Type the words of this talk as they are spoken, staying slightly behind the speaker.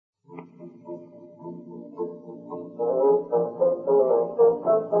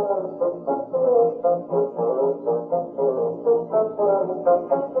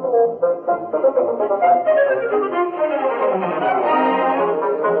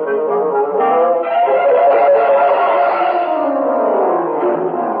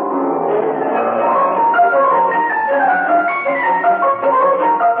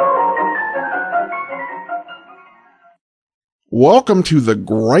Welcome to the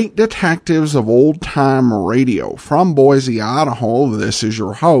Great Detectives of Old Time Radio. From Boise, Idaho, this is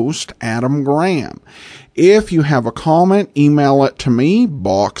your host, Adam Graham. If you have a comment, email it to me,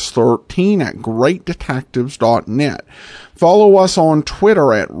 box13@greatdetectives.net. Follow us on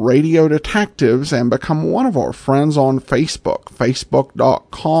Twitter at Radio Detectives and become one of our friends on Facebook,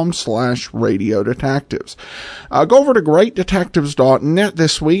 facebook.com/Radio Detectives. Go over to greatdetectives.net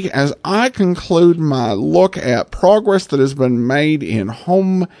this week as I conclude my look at progress that has been made in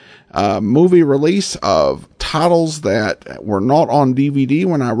home movie release of titles that were not on DVD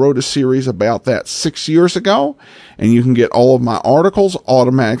when I wrote a series about that 6 years ago. And you can get all of my articles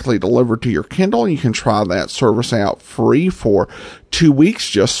automatically delivered to your Kindle. You can try that service out free for 2 weeks.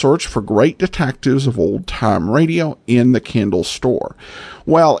 Just search for Great Detectives of Old Time Radio in the Kindle store.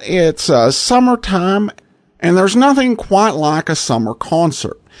 Well, it's summertime, and there's nothing quite like a summer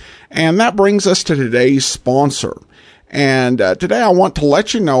concert. And that brings us to today's sponsor. And today I want to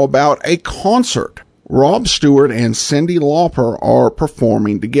let you know about a concert. Rob Stewart and Cyndi Lauper are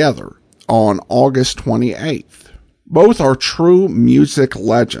performing together on August 28th. Both are true music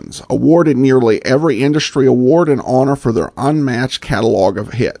legends, awarded nearly every industry award and honor for their unmatched catalog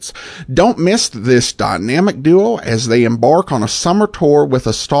of hits. Don't miss this dynamic duo as they embark on a summer tour with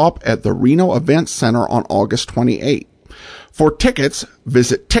a stop at the Reno Event Center on August 28th. For tickets,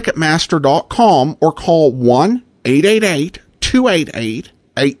 visit Ticketmaster.com or call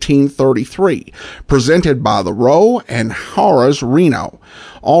 1-888-288-1833. Presented by The Row and Harrah's Reno.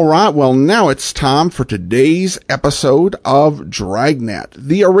 All right, well, now it's time for today's episode of Dragnet.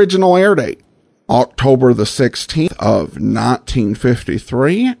 The original air date, October the 16th of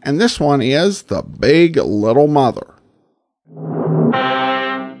 1953. And this one is The Big Little Mother.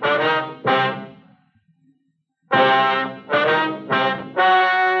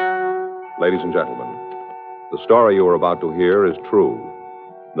 Ladies and gentlemen, the story you are about to hear is true.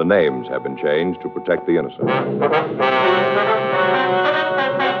 The names have been changed to protect the innocent.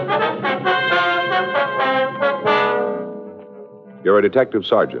 You're a detective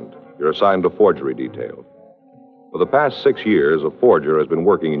sergeant. You're assigned to forgery detail. For the past 6 years, a forger has been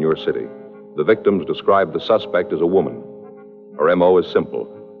working in your city. The victims describe the suspect as a woman. Her M.O. is simple,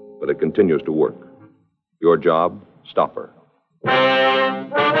 but it continues to work. Your job, stop her.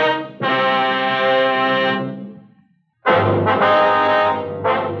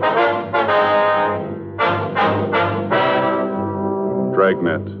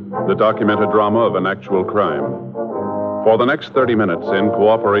 Dragnet, the documented drama of an actual crime. For the next 30 minutes, in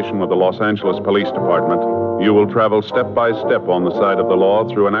cooperation with the Los Angeles Police Department, you will travel step by step on the side of the law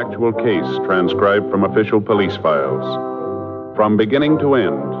through an actual case transcribed from official police files. From beginning to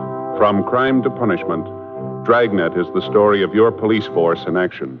end, from crime to punishment, Dragnet is the story of your police force in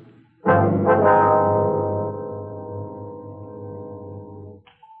action.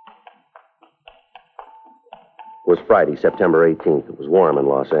 It was Friday, September 18th. It was warm in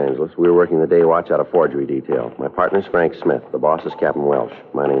Los Angeles. We were working the day watch out of forgery detail. My partner's Frank Smith. The boss is Captain Welsh.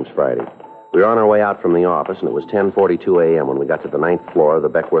 My name's Friday. We were on our way out from the office, and it was 10:42 a.m. when we got to the 9th floor of the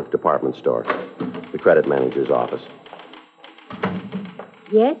Beckworth department store, the credit manager's office.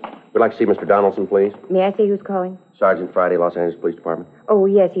 Yes? We'd like to see Mr. Donaldson, please. May I say who's calling? Sergeant Friday, Los Angeles Police Department. Oh,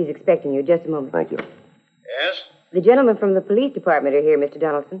 yes, he's expecting you. Just a moment. Thank you. Yes? The gentlemen from the police department are here, Mr.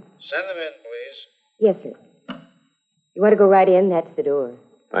 Donaldson. Send them in, please. Yes, sir. You want to go right in? That's the door.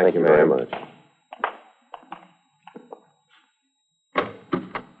 Thank you very much.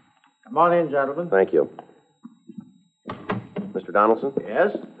 Come on in, gentlemen. Thank you. Mr. Donaldson?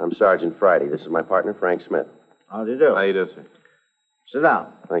 Yes? I'm Sergeant Friday. This is my partner, Frank Smith. How do you do? How you do, sir? Sit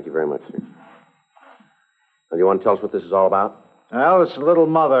down. Thank you very much, sir. Now, do you want to tell us what this is all about? Well, it's the little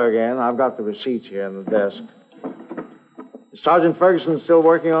mother again. I've got the receipts here in the desk. Is Sergeant Ferguson still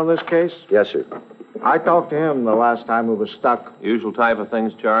working on this case? Yes, sir. I talked to him the last time we were stuck. Usual type of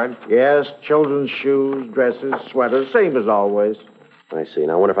things charged? Yes, children's shoes, dresses, sweaters, same as always. I see.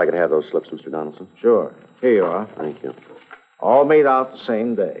 Now, I wonder if I could have those slips, Mr. Donaldson. Sure. Here you are. Thank you. All made out the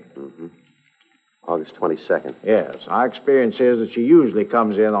same day. Mm-hmm. August 22nd. Yes. Our experience is that she usually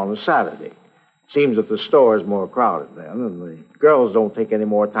comes in on a Saturday. Seems that the store is more crowded then, and the girls don't take any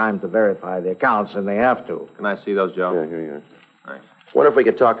more time to verify the accounts than they have to. Can I see those, Joe? Yeah, here you are. Thanks. Wonder if we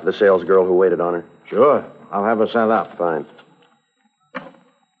could talk to the sales girl who waited on her. Sure. I'll have her sent up. Fine. Yes, sir?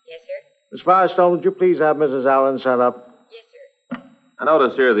 Miss Firestone, would you please have Mrs. Allen sent up? Yes, sir. I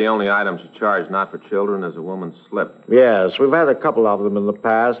notice here the only item she charged not for children is a woman's slip. Yes, we've had a couple of them in the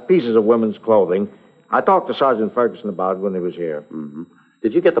past, pieces of women's clothing. I talked to Sergeant Ferguson about it when he was here. Mm-hmm.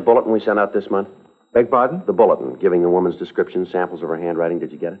 Did you get the bulletin we sent out this month? Beg pardon? The bulletin, giving the woman's description, samples of her handwriting.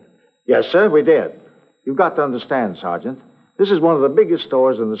 Did you get it? Yes, sir, we did. You've got to understand, Sergeant. This is one of the biggest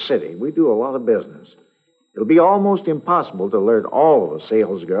stores in the city. We do a lot of business. It'll be almost impossible to alert all of the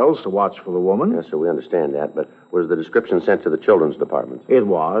sales girls to watch for the woman. Yes, sir, we understand that, but was the description sent to the children's department? It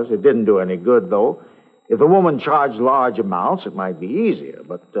was. It didn't do any good, though. If the woman charged large amounts, it might be easier.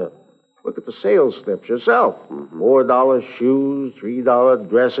 But look at the sales slips yourself. $4 shoes, $3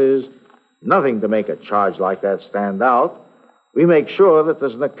 dresses. Nothing to make a charge like that stand out. We make sure that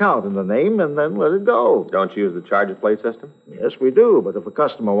there's an account in the name and then let it go. Don't you use the charge plate system? Yes, we do. But if a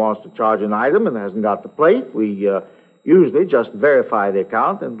customer wants to charge an item and hasn't got the plate, we usually just verify the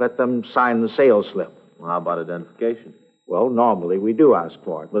account and let them sign the sales slip. Well, how about identification? Well, normally we do ask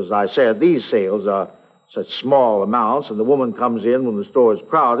for it. But as I said, these sales are such small amounts, and the woman comes in when the store is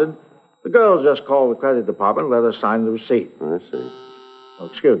crowded. The girls just call the credit department and let her sign the receipt. I see. Oh,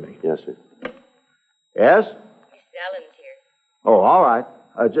 excuse me. Yes, sir. Yes? Mrs. Allen's here. Oh, all right.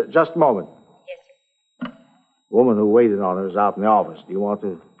 Just a moment. Yes, sir. The woman who waited on her is out in the office. Do you want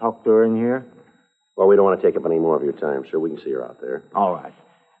to talk to her in here? Well, we don't want to take up any more of your time, sir. We can see her out there. All right.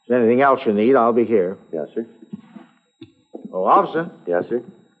 If there's anything else you need, I'll be here. Yes, sir. Oh, officer. Yes, sir.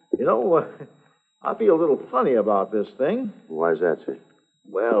 You know, I feel a little funny about this thing. Why is that, sir?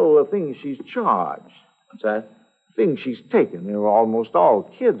 Well, the things she's charged. What's that? Things she's taken. They're almost all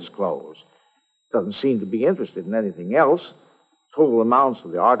kids' clothes. Doesn't seem to be interested in anything else. Total amounts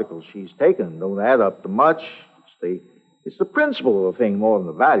of the articles she's taken don't add up to much. It's the principle of the thing more than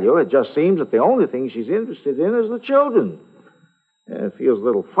the value. It just seems that the only thing she's interested in is the children. And it feels a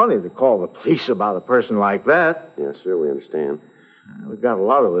little funny to call the police about a person like that. Yes, sir, we understand. We've got a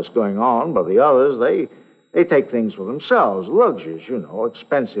lot of this going on, but the others, they take things for themselves. Luxuries, you know,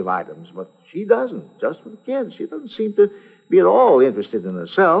 expensive items. But she doesn't, just for the kids. She doesn't seem to be at all interested in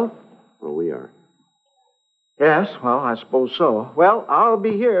herself. Well, we are. Yes, well, I suppose so. Well, I'll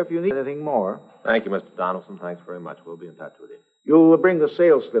be here if you need anything more. Thank you, Mr. Donaldson. Thanks very much. We'll be in touch with you. You'll bring the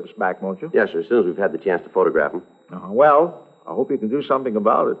sales slips back, won't you? Yes, sir, as soon as we've had the chance to photograph them. Well, I hope you can do something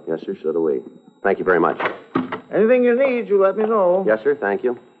about it. Yes, sir, so do we. Thank you very much. Anything you need, you let me know. Yes, sir, thank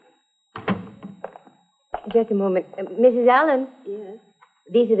you. Just a moment. Mrs. Allen? Yes?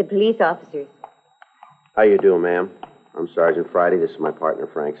 These are the police officers. How you doing, ma'am? I'm Sergeant Friday. This is my partner,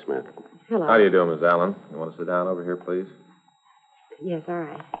 Frank Smith. Hello. How do you do, Miss Allen? You want to sit down over here, please? Yes, all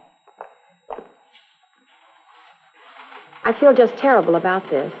right. I feel just terrible about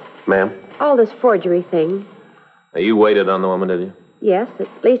this. Ma'am? All this forgery thing. Now, you waited on the woman, did you? Yes, at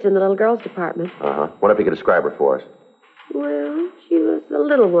least in the little girls' department. Uh-huh. What if you could describe her for us? Well, she was a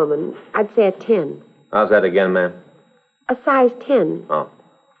little woman. I'd say a 10. How's that again, ma'am? A size 10. Oh.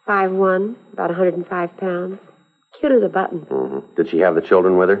 5'1", about 105 pounds. Cute as a button. Mm-hmm. Did she have the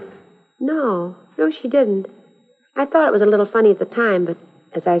children with her? No, she didn't. I thought it was a little funny at the time, but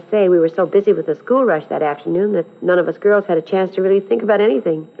as I say, we were so busy with the school rush that afternoon that none of us girls had a chance to really think about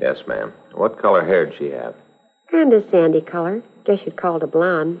anything. Yes, ma'am. What color hair did she have? Kind of sandy color. Guess you'd call it a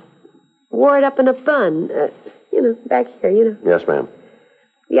blonde. Wore it up in a bun. Back here, Yes, ma'am.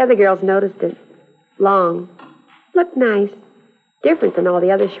 The other girls noticed it. Long. Looked nice. Different than all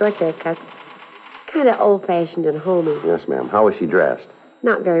the other short haircuts. Kind of old-fashioned and homey. Yes, ma'am. How was she dressed?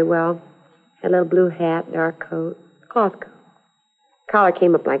 Not very well. Had a little blue hat, dark coat, cloth coat. Collar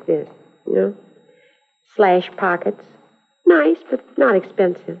came up like this, Slash pockets. Nice, but not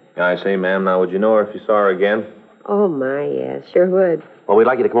expensive. I say, ma'am, now would you know her if you saw her again? Oh, my, yes, sure would. Well, we'd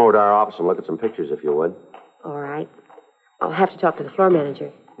like you to come over to our office and look at some pictures, if you would. All right. I'll have to talk to the floor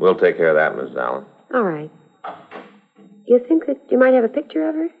manager. We'll take care of that, Miss Allen. All right. You think that you might have a picture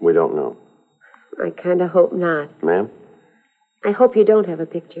of her? We don't know. I kind of hope not. Ma'am? I hope you don't have a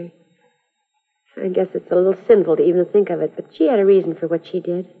picture. I guess it's a little sinful to even think of it, but she had a reason for what she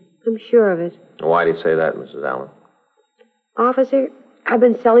did. I'm sure of it. Why do you say that, Mrs. Allen? Officer, I've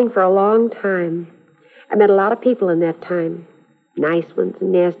been selling for a long time. I met a lot of people in that time. Nice ones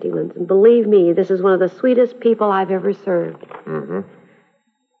and nasty ones. And believe me, this is one of the sweetest people I've ever served. Mm-hmm.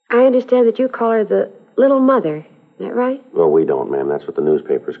 I understand that you call her the Little Mother. Is that right? Well, we don't, ma'am. That's what the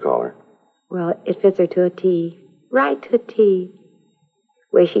newspapers call her. Well, it fits her to a T. Right to a T.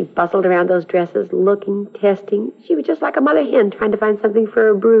 Where she bustled around those dresses, looking, testing. She was just like a mother hen trying to find something for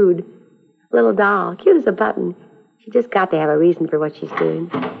her brood. Little doll, cute as a button. She just got to have a reason for what she's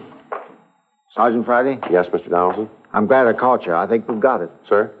doing. Sergeant Friday? Yes, Mr. Donaldson? I'm glad I caught you. I think we've got it.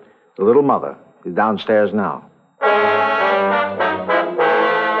 Sir? The little mother is downstairs now.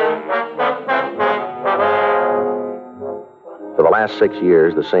 For the last 6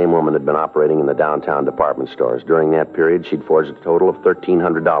 years, the same woman had been operating in the downtown department stores. During that period, she'd forged a total of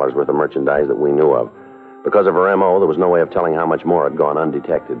 $1,300 worth of merchandise that we knew of. Because of her M.O., there was no way of telling how much more had gone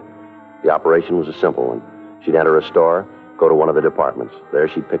undetected. The operation was a simple one. She'd enter a store, go to one of the departments. There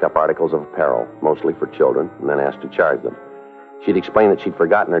she'd pick up articles of apparel, mostly for children, and then ask to charge them. She'd explain that she'd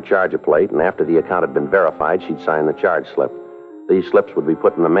forgotten her charger plate, and after the account had been verified, she'd sign the charge slip. These slips would be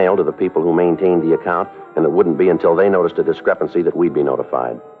put in the mail to the people who maintained the account, and it wouldn't be until they noticed a discrepancy that we'd be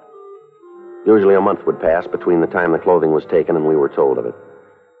notified. Usually a month would pass between the time the clothing was taken and we were told of it.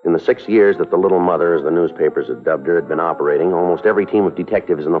 In the 6 years that the Little Mother, as the newspapers had dubbed her, had been operating, almost every team of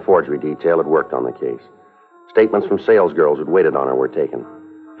detectives in the forgery detail had worked on the case. Statements from salesgirls who'd waited on her were taken.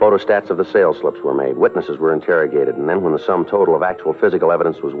 Photostats of the sales slips were made. Witnesses were interrogated, and then when the sum total of actual physical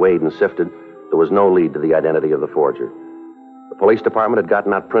evidence was weighed and sifted, there was no lead to the identity of the forger. The police department had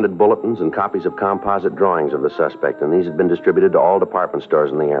gotten out printed bulletins and copies of composite drawings of the suspect, and these had been distributed to all department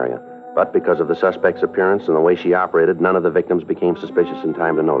stores in the area. But because of the suspect's appearance and the way she operated, none of the victims became suspicious in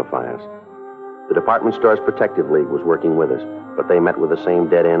time to notify us. The Department Stores Protective League was working with us, but they met with the same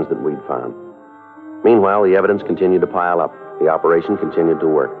dead ends that we'd found. Meanwhile, the evidence continued to pile up. The operation continued to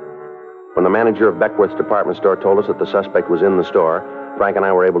work. When the manager of Beckworth's department store told us that the suspect was in the store, Frank and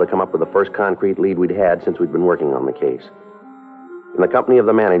I were able to come up with the first concrete lead we'd had since we'd been working on the case. In the company of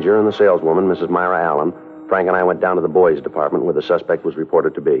the manager and the saleswoman, Mrs. Myra Allen, Frank and I went down to the boys' department where the suspect was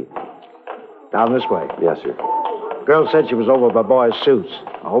reported to be. Down this way. Yes, sir. The girl said she was over by boys' suits.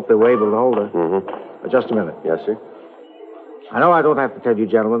 I hope they were able to hold her. Mm-hmm. Just a minute. Yes, sir. I know I don't have to tell you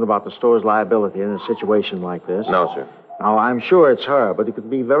gentlemen about the store's liability in a situation like this. No, sir. Now, I'm sure it's her, but it could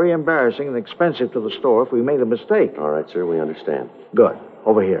be very embarrassing and expensive to the store if we made a mistake. All right, sir, we understand. Good.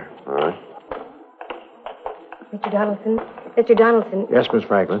 Over here. All right. Mr. Donaldson? Mr. Donaldson? Yes, Miss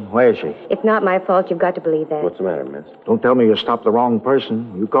Franklin. Where is she? It's not my fault. You've got to believe that. What's the matter, miss? Don't tell me you stopped the wrong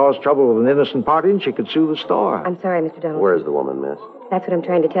person. You caused trouble with an innocent party and she could sue the store. I'm sorry, Mr. Donaldson. Where is the woman, miss? That's what I'm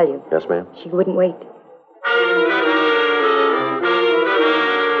trying to tell you. Yes, ma'am? She wouldn't wait.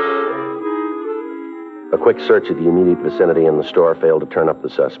 A quick search of the immediate vicinity in the store failed to turn up the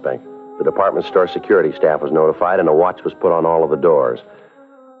suspect. The department store security staff was notified, and a watch was put on all of the doors.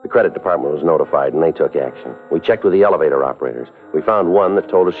 The credit department was notified, and they took action. We checked with the elevator operators. We found one that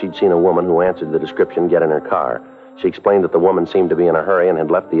told us she'd seen a woman who answered the description get in her car. She explained that the woman seemed to be in a hurry and had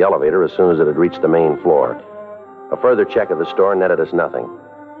left the elevator as soon as it had reached the main floor. A further check of the store netted us nothing.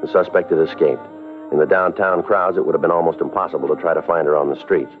 The suspect had escaped. In the downtown crowds, it would have been almost impossible to try to find her on the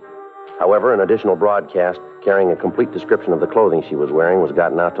streets. However, an additional broadcast carrying a complete description of the clothing she was wearing was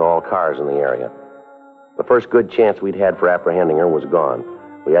gotten out to all cars in the area. The first good chance we'd had for apprehending her was gone.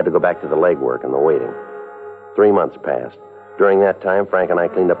 We had to go back to the legwork and the waiting. 3 months passed. During that time, Frank and I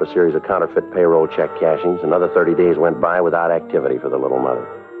cleaned up a series of counterfeit payroll check cashings. Another 30 days went by without activity for the Little Mother.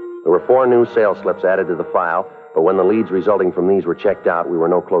 There were 4 new sales slips added to the file, but when the leads resulting from these were checked out, we were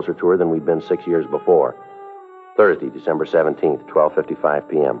no closer to her than we'd been 6 years before. Thursday, December 17th, 12:55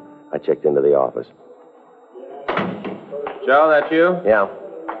 p.m. I checked into the office. Joe, that you? Yeah.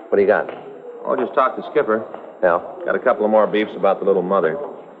 What do you got? Oh, just talked to Skipper. Yeah. Got a couple of more beefs about the Little Mother.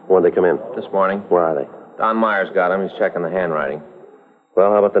 When did they come in? This morning. Where are they? Don Myers got them. He's checking the handwriting.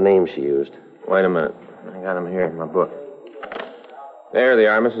 Well, how about the names she used? Wait a minute. I got them here in my book. There they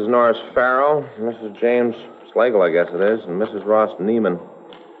are. Mrs. Norris Farrow, Mrs. James Slagle, I guess it is, and Mrs. Ross Neiman.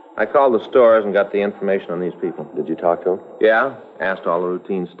 I called the stores and got the information on these people. Did you talk to them? Yeah. Asked all the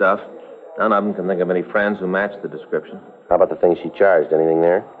routine stuff. None of them can think of any friends who match the description. How about the things she charged? Anything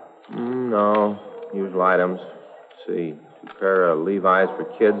there? No. Usual items. Let's see. 2 pair of Levi's for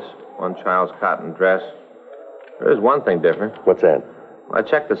kids. 1 child's cotton dress. There is one thing different. What's that? I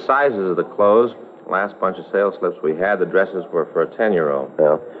checked the sizes of the clothes. The last bunch of sales slips we had, the dresses were for a 10-year-old.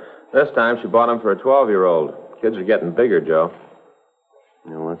 Yeah. This time she bought them for a 12-year-old. Kids are getting bigger, Joe.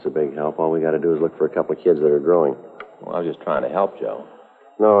 No, that's a big help. All we got to do is look for a couple of kids that are growing. Well, I was just trying to help, Joe.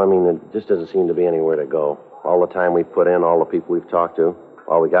 No, I mean, it just doesn't seem to be anywhere to go. All the time we've put in, all the people we've talked to,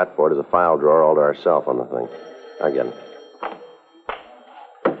 all we got for it is a file drawer all to ourselves on the thing. I get it.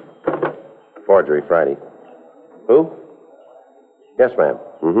 Forgery, Friday. Who? Yes, ma'am.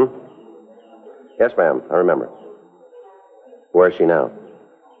 Mm-hmm. Yes, ma'am. I remember. Where is she now?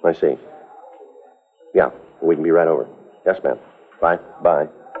 I see. Yeah, we can be right over. Yes, ma'am. Bye. Bye.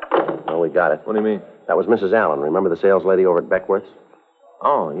 Well, we got it. What do you mean? That was Mrs. Allen. Remember the sales lady over at Beckworth's?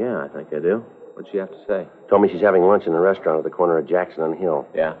 Oh, yeah, I think I do. What'd she have to say? Told me she's having lunch in a restaurant at the corner of Jackson and Hill.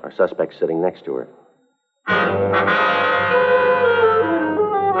 Yeah. Our suspect's sitting next to her.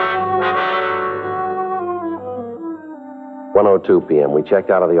 1:02 p.m. We checked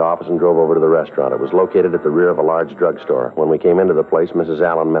out of the office and drove over to the restaurant. It was located at the rear of a large drugstore. When we came into the place, Mrs.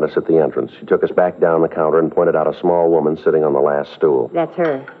 Allen met us at the entrance. She took us back down the counter and pointed out a small woman sitting on the last stool. That's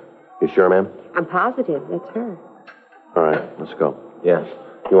her. You sure, ma'am? I'm positive. That's her. All right, let's go. Yes.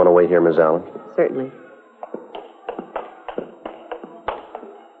 You want to wait here, Miss Allen? Certainly.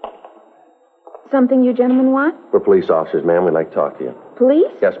 Something you gentlemen want? We're police officers, ma'am. We'd like to talk to you.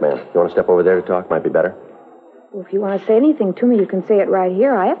 Police? Yes, ma'am. You want to step over there to talk? Might be better. Well, if you want to say anything to me, you can say it right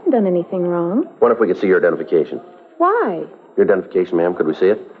here. I haven't done anything wrong. Wonder if we could see your identification. Why? Your identification, ma'am. Could we see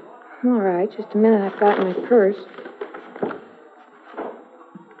it? All right, just a minute. I've got my purse.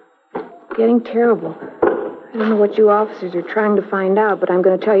 Getting terrible. I don't know what you officers are trying to find out, but I'm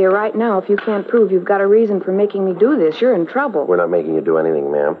going to tell you right now, if you can't prove you've got a reason for making me do this, you're in trouble. We're not making you do anything,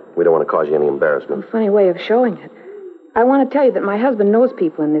 ma'am. We don't want to cause you any embarrassment. A funny way of showing it. I want to tell you that my husband knows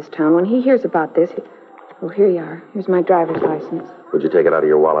people in this town. When he hears about this, Oh, here you are. Here's my driver's license. Would you take it out of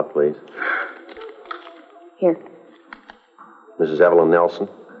your wallet, please? Here. Mrs. Evelyn Nelson?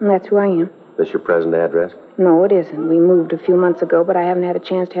 That's who I am. Is this your present address? No, it isn't. We moved a few months ago, but I haven't had a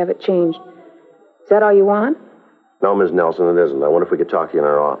chance to have it changed. Is that all you want? No, Miss Nelson, it isn't. I wonder if we could talk to you in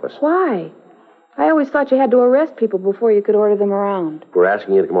our office. Why? I always thought you had to arrest people before you could order them around. We're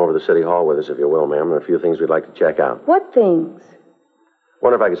asking you to come over to the city hall with us, if you will, ma'am. There are a few things we'd like to check out. What things?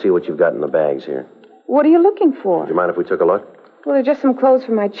 Wonder if I could see what you've got in the bags here. What are you looking for? Do you mind if we took a look? Well, they're just some clothes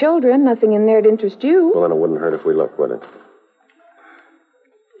for my children. Nothing in there to interest you. Well, then it wouldn't hurt if we looked, would it?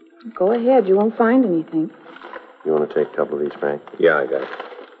 Go ahead. You won't find anything. You want to take a couple of these, Frank? Yeah, I got it.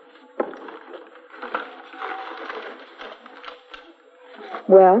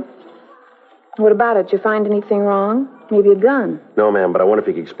 Well, what about it? Did you find anything wrong? Maybe a gun? No, ma'am, but I wonder if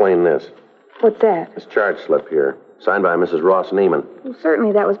you could explain this. What's that? This charge slip here, signed by Mrs. Ross Neiman. Well,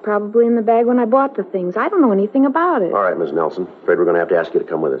 certainly that was probably in the bag when I bought the things. I don't know anything about it. All right, Miss Nelson. Afraid we're going to have to ask you to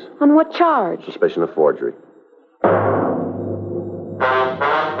come with us. On what charge? Suspicion of forgery.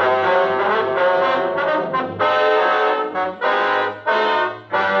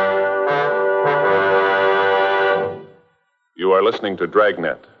 You are listening to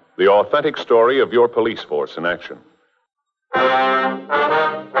Dragnet, the authentic story of your police force in action.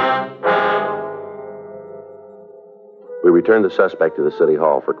 We returned the suspect to the city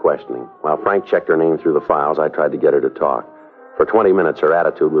hall for questioning. While Frank checked her name through the files, I tried to get her to talk. For 20 minutes, her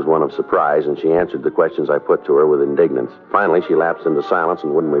attitude was one of surprise, and she answered the questions I put to her with indignance. Finally, she lapsed into silence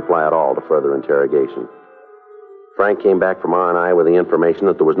and wouldn't reply at all to further interrogation. Frank came back from R&I with the information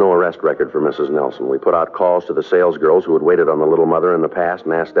that there was no arrest record for Mrs. Nelson. We put out calls to the salesgirls who had waited on the little mother in the past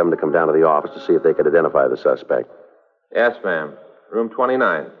and asked them to come down to the office to see if they could identify the suspect. Yes, ma'am. Room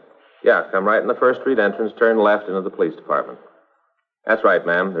 29. Yeah, come right in the First Street entrance, turn left into the police department. That's right,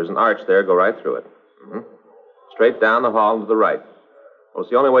 ma'am. There's an arch there. Go right through it. Mm-hmm. Straight down the hall and to the right. Well,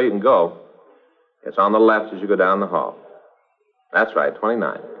 it's the only way you can go. It's on the left as you go down the hall. That's right,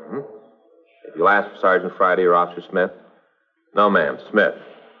 29. Mm-hmm. If you'll ask for Sergeant Friday or Officer Smith. No, ma'am, Smith.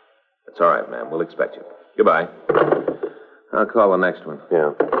 That's all right, ma'am. We'll expect you. Goodbye. I'll call the next one.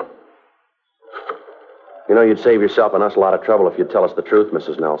 Yeah. You know, you'd save yourself and us a lot of trouble if you'd tell us the truth,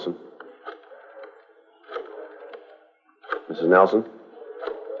 Mrs. Nelson. Mrs. Nelson?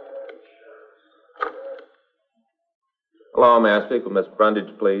 Hello, may I speak with Miss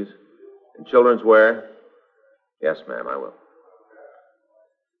Brundage, please? In children's wear? Yes, ma'am, I will.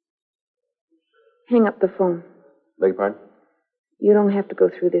 Hang up the phone. Beg your pardon? You don't have to go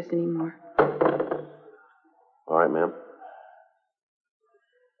through this anymore. All right, ma'am.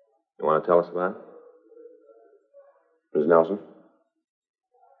 You want to tell us about it? Mrs. Nelson?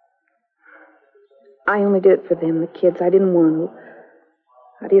 I only did it for them, the kids. I didn't want to.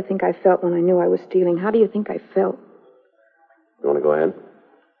 How do you think I felt when I knew I was stealing? How do you think I felt? You want to go ahead?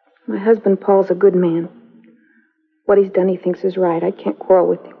 My husband, Paul's a good man. What he's done, he thinks is right. I can't quarrel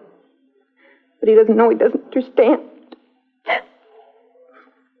with him. But he doesn't know, he doesn't understand.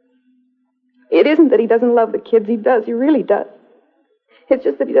 It isn't that he doesn't love the kids. He does. He really does. It's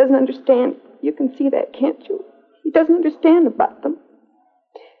just that he doesn't understand. You can see that, can't you? He doesn't understand about them.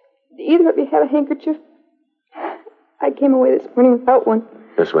 Do either of you have a handkerchief? I came away this morning without one.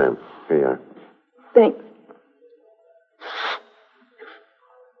 Yes, ma'am. Here you are. Thanks.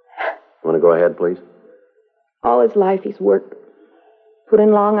 You want to go ahead, please? All his life he's worked. Put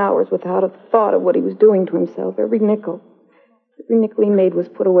in long hours without a thought of what he was doing to himself. Every nickel he made was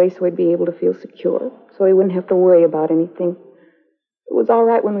put away so he'd be able to feel secure, so he wouldn't have to worry about anything. It was all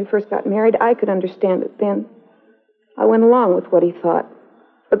right when we first got married. I could understand it then. I went along with what he thought.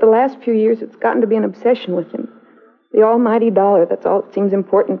 But the last few years, it's gotten to be an obsession with him. The almighty dollar, that's all that seems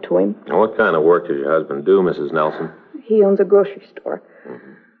important to him. Now, what kind of work does your husband do, Mrs. Nelson? He owns a grocery store.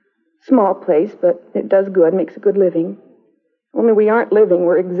 Mm-hmm. Small place, but it does good, makes a good living. Only we aren't living,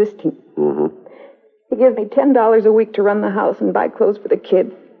 we're existing. Mm-hmm. He gives me $10 a week to run the house and buy clothes for the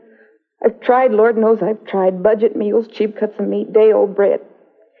kids. I've tried, Lord knows I've tried, budget meals, cheap cuts of meat, day-old bread.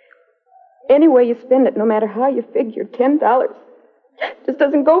 Any way you spend it, no matter how you figure, $10 just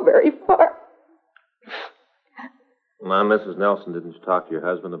doesn't go very far. Now, Mrs. Nelson, didn't you talk to your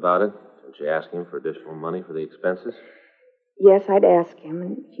husband about it? Didn't you ask him for additional money for the expenses? Yes, I'd ask him,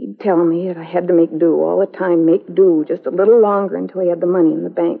 and he'd tell me that I had to make do all the time, make do just a little longer until he had the money in the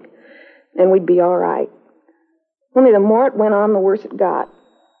bank. Then we'd be all right. Only the more it went on, the worse it got.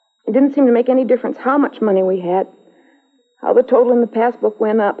 It didn't seem to make any difference how much money we had. How the total in the passbook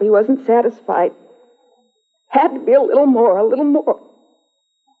went up, he wasn't satisfied. Had to be a little more, a little more.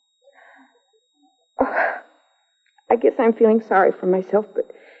 I guess I'm feeling sorry for myself, but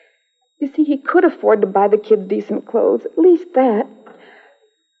you see, he could afford to buy the kids decent clothes, at least that.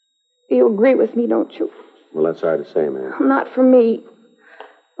 You agree with me, don't you? Well, that's hard to say, ma'am. Not for me.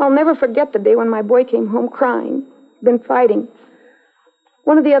 I'll never forget the day when my boy came home crying. Been fighting.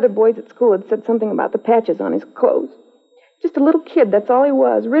 One of the other boys at school had said something about the patches on his clothes. Just a little kid, that's all he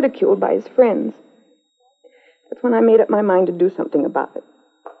was, ridiculed by his friends. That's when I made up my mind to do something about it.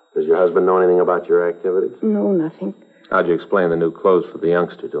 Does your husband know anything about your activities? No, nothing. How'd you explain the new clothes for the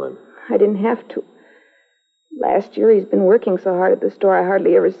youngster to him? I didn't have to. Last year, he's been working so hard at the store, I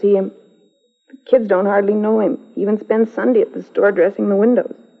hardly ever see him. The kids don't hardly know him. He even spends Sunday at the store dressing the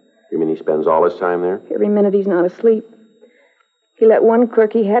windows. You mean he spends all his time there? Every minute he's not asleep. He let one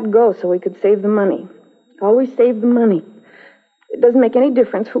clerk he had go so he could save the money. Always save the money. It doesn't make any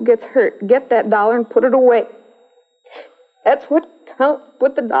difference who gets hurt. Get that dollar and put it away. That's what counts.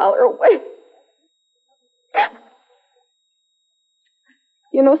 Put the dollar away.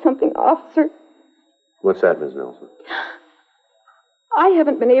 You know something, officer? What's that, Miss Nelson? I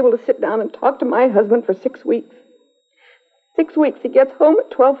haven't been able to sit down and talk to my husband for 6 weeks. 6 weeks. He gets home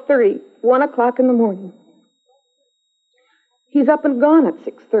at 12:30, 1 o'clock in the morning. He's up and gone at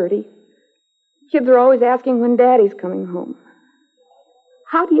 6:30. Kids are always asking when Daddy's coming home.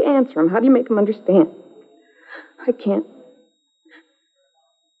 How do you answer them? How do you make them understand? I can't.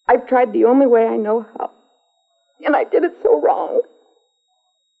 I've tried the only way I know how. And I did it so wrong.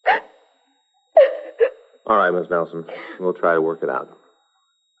 All right, Miss Nelson. We'll try to work it out.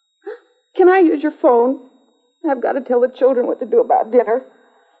 Can I use your phone? I've got to tell the children what to do about dinner.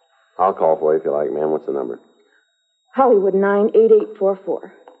 I'll call for you if you like, ma'am. What's the number? Hollywood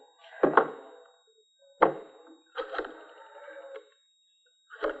 98844.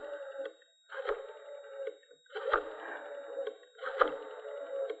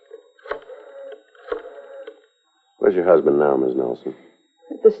 Where's your husband now, Miss Nelson?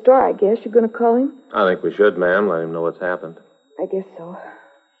 At the store, I guess. You're going to call him? I think we should, ma'am. Let him know what's happened. I guess so.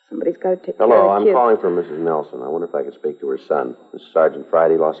 Somebody's got to take care Hello, of the I'm kids. calling for Mrs. Nelson. I wonder if I could speak to her son. This is Sergeant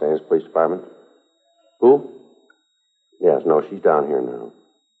Friday, Los Angeles Police Department. Who? Yes, no, she's down here now.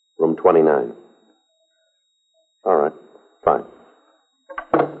 Room 29. All right, fine.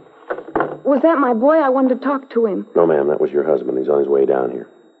 Was that my boy? I wanted to talk to him. No, ma'am, that was your husband. He's on his way down here.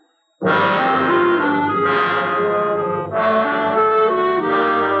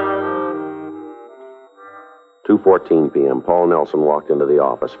 2:14 p.m. Paul Nelson walked into the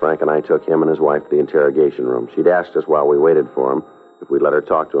office. Frank and I took him and his wife to the interrogation room. She'd asked us while we waited for him if we'd let her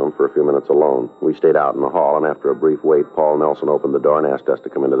talk to him for a few minutes alone. We stayed out in the hall, and after a brief wait, Paul Nelson opened the door and asked us to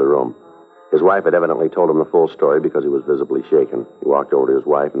come into the room. His wife had evidently told him the full story because he was visibly shaken. He walked over to his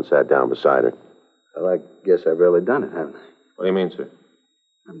wife and sat down beside her. Well, I guess I've really done it, haven't I? What do you mean, sir?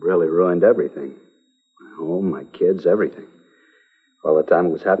 I've really ruined everything. My home, my kids, everything. All the time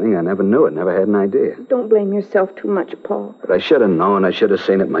it was happening, I never knew it, never had an idea. Don't blame yourself too much, Paul. But I should have known. I should have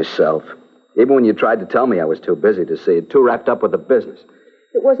seen it myself. Even when you tried to tell me, I was too busy to see it, too wrapped up with the business.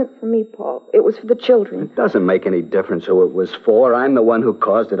 It wasn't for me, Paul. It was for the children. It doesn't make any difference who it was for. I'm the one who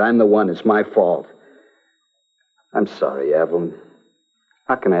caused it. I'm the one. It's my fault. I'm sorry, Evelyn.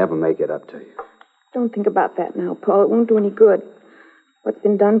 How can I ever make it up to you? Don't think about that now, Paul. It won't do any good. What's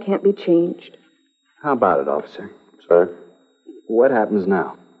been done can't be changed. How about it, officer? Sir? What happens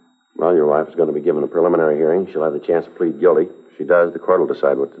now? Well, your wife is going to be given a preliminary hearing. She'll have the chance to plead guilty. If she does, the court will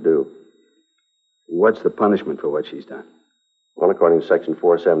decide what to do. What's the punishment for what she's done? Well, according to Section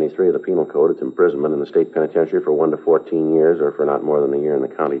 473 of the Penal Code, it's imprisonment in the state penitentiary for 1 to 14 years or for not more than a year in the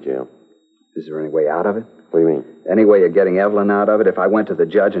county jail. Is there any way out of it? What do you mean? Any way of getting Evelyn out of it? If I went to the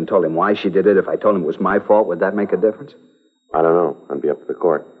judge and told him why she did it, if I told him it was my fault, would that make a difference? I don't know. That'd be up to the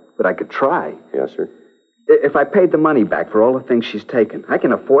court. But I could try. Yes, sir. If I paid the money back for all the things she's taken, I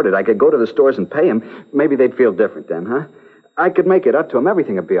can afford it. I could go to the stores and pay him. Maybe they'd feel different then, huh? I could make it up to him.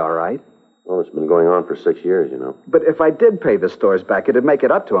 Everything would be all right. Well, it's been going on for 6 years, you know. But if I did pay the stores back, it'd make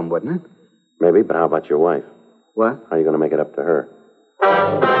it up to him, wouldn't it? Maybe, but how about your wife? What? How are you going to make it up to her?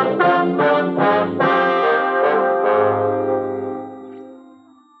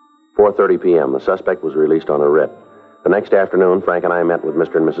 "4:30 p.m. The suspect was released on a writ. The next afternoon, Frank and I met with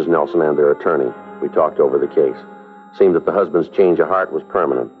Mr. and Mrs. Nelson and their attorney. We talked over the case. It seemed that the husband's change of heart was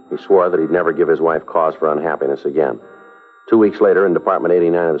permanent. He swore that he'd never give his wife cause for unhappiness again. 2 weeks later, in Department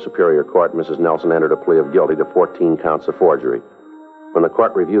 89 of the Superior Court, Mrs. Nelson entered a plea of guilty to 14 counts of forgery. When the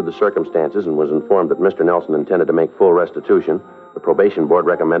court reviewed the circumstances and was informed that Mr. Nelson intended to make full restitution, the probation board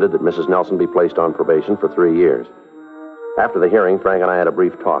recommended that Mrs. Nelson be placed on probation for 3 years. After the hearing, Frank and I had a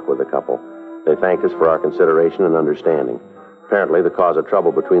brief talk with the couple. They thanked us for our consideration and understanding. Apparently, the cause of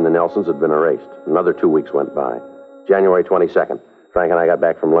trouble between the Nelsons had been erased. Another 2 weeks went by. January 22nd, Frank and I got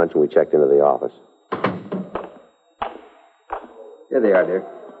back from lunch and we checked into the office. Here they are, dear.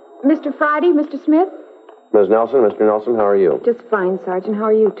 Mr. Friday, Mr. Smith? Ms. Nelson, Mr. Nelson, how are you? Just fine, Sergeant. How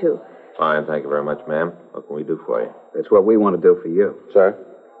are you two? Fine, thank you very much, ma'am. What can we do for you? That's what we want to do for you. Sir?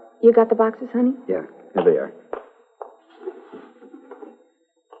 You got the boxes, honey? Yeah, here they are.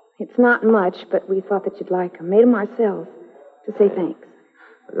 It's not much, but we thought that you'd like them. Made them ourselves to say thanks.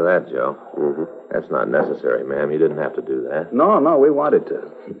 Look at that, Joe. Mm-hmm. That's not necessary, ma'am. You didn't have to do that. No, we wanted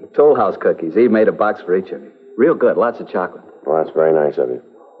to. Toll House cookies. Eve made a box for each of you. Real good. Lots of chocolate. Well, that's very nice of you.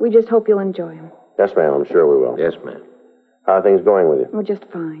 We just hope you'll enjoy them. Yes, ma'am. I'm sure we will. Yes, ma'am. How are things going with you? We're just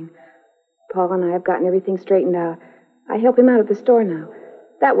fine. Paul and I have gotten everything straightened out. I help him out at the store now.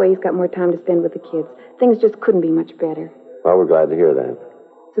 That way he's got more time to spend with the kids. Things just couldn't be much better. Well, we're glad to hear that.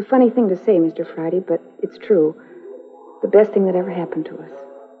 It's a funny thing to say, Mr. Friday, but it's true. The best thing that ever happened to us.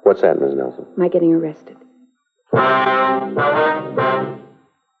 What's that, Ms. Nelson? My getting arrested. The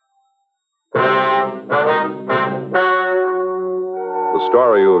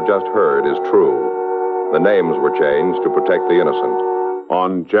story you have just heard is true. The names were changed to protect the innocent.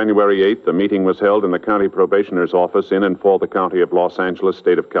 On January 8th, a meeting was held in the county probationer's office in and for the county of Los Angeles,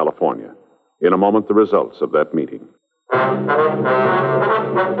 state of California. In a moment, the results of that meeting.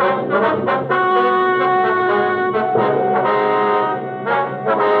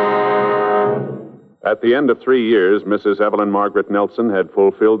 At the end of 3 years, Mrs. Evelyn Margaret Nelson had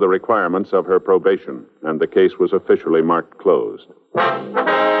fulfilled the requirements of her probation, and the case was officially marked closed.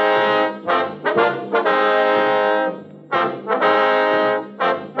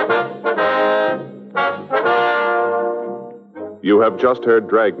 You have just heard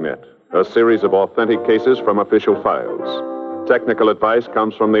Dragnet, a series of authentic cases from official files. Technical advice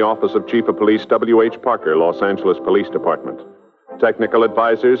comes from the Office of Chief of Police W.H. Parker, Los Angeles Police Department. Technical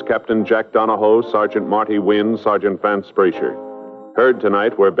advisors, Captain Jack Donahoe, Sergeant Marty Wynn, Sergeant Vance Brasher. Heard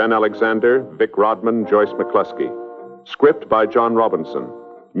tonight were Ben Alexander, Vic Rodman, Joyce McCluskey. Script by John Robinson.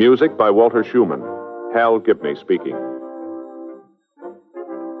 Music by Walter Schumann. Hal Gibney speaking.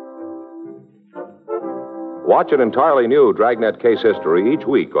 Watch an entirely new Dragnet case history each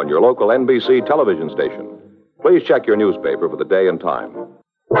week on your local NBC television station. Please check your newspaper for the day and time.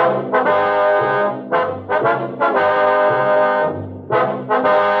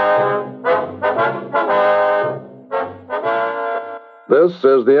 This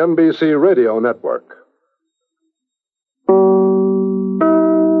is the NBC Radio Network.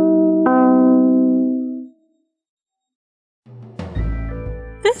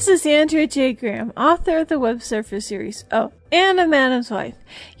 This is Andrea J. Graham, author of the Web Surfer series, and of Madam's Wife.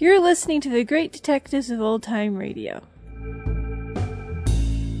 You're listening to the Great Detectives of Old Time Radio.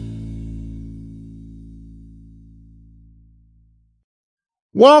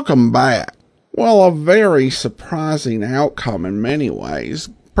 Welcome back. Well, a very surprising outcome in many ways,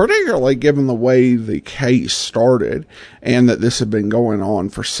 particularly given the way the case started and that this had been going on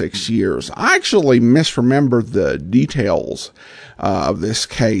for 6 years. I actually misremembered the details of this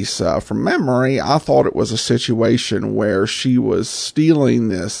case from memory. I thought it was a situation where she was stealing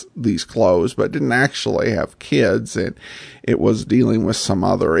these clothes, but didn't actually have kids, and it was dealing with some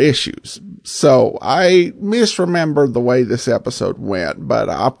other issues. So I misremembered the way this episode went, but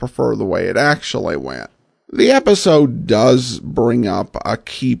I prefer the way it actually went. The episode does bring up a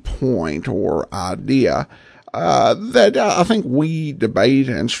key point or idea that I think we debate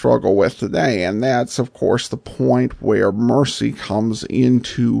and struggle with today, and that's, of course, the point where mercy comes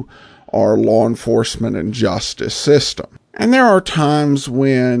into our law enforcement and justice system. And there are times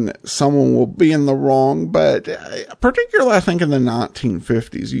when someone will be in the wrong, but particularly I think in the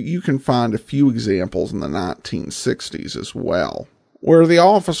 1950s, you can find a few examples in the 1960s as well, where the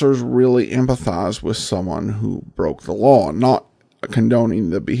officers really empathize with someone who broke the law, not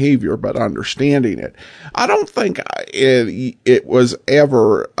condoning the behavior, but understanding it. I don't think it was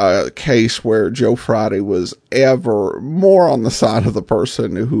ever a case where Joe Friday was ever more on the side of the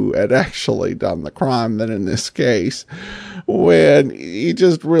person who had actually done the crime than in this case, when he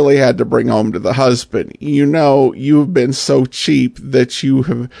just really had to bring home to the husband, you've been so cheap that you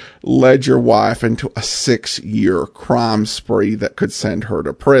have led your wife into a 6-year crime spree that could send her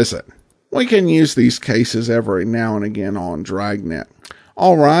to prison. we can use these cases every now and again on Dragnet.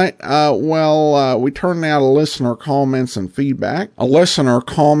 All right. We turn now to listener comments and feedback. A listener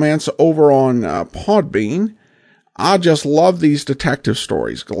comments over on Podbean. I just love these detective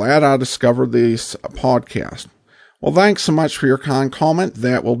stories. Glad I discovered this podcast. Well, thanks so much for your kind comment.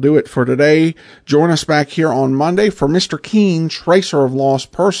 That will do it for today. Join us back here on Monday for Mr. Keen, Tracer of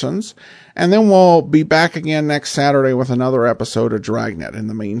Lost Persons. And then we'll be back again next Saturday with another episode of Dragnet. In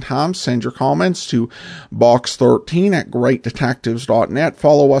the meantime, send your comments to box13@greatdetectives.net.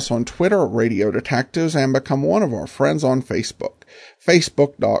 Follow us on Twitter at Radio Detectives and become one of our friends on Facebook.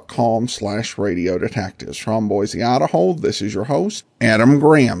 Facebook.com/Radio Detectives. From Boise, Idaho, this is your host, Adam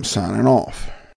Graham, signing off.